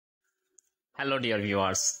Hello dear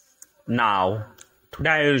viewers. Now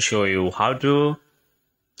today I will show you how to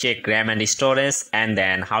check RAM and storage and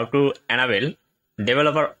then how to enable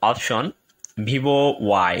developer option Vivo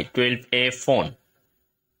Y12a phone.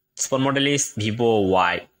 Its phone model is Vivo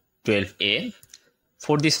Y12a.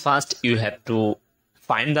 For this first you have to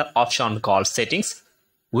find the option called settings,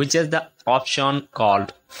 which is the option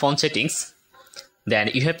called phone settings.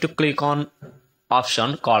 Then you have to click on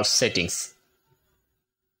option called settings.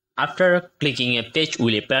 After clicking, a page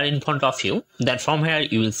will appear in front of you. Then from here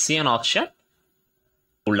you will see an option.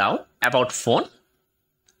 Pull down about phone.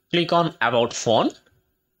 Click on about phone.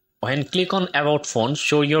 When click on about phone,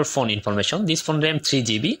 show your phone information. This phone RAM 3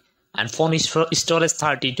 GB and phone is for storage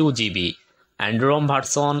 32 GB and ROM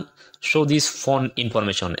version. Show this phone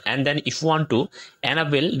information. And then if you want to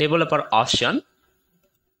enable developer option,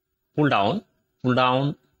 pull down, pull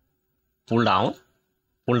down, pull down,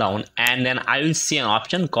 pull down, and then I will see an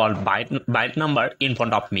option called byte number in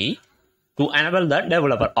front of me. To enable the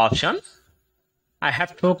developer option, I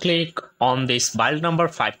have to click on this byte number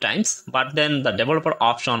 5 times, but then the developer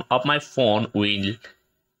option of my phone will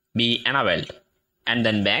be enabled. And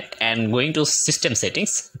then back and going to system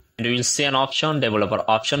settings, and you will see an option developer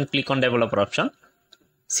option. Click on developer option.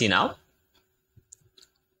 See now,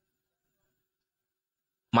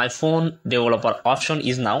 my phone developer option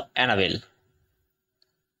is now enabled.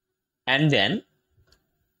 And then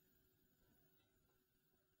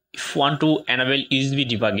if you want to enable USB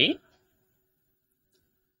debugging,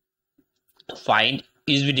 find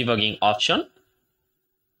USB debugging option.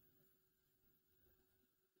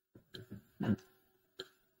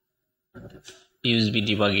 USB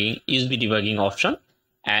debugging option,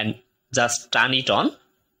 and just turn it on,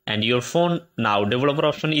 and your phone now developer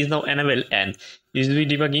option is now enabled and USB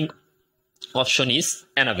debugging option is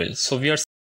enabled. So we are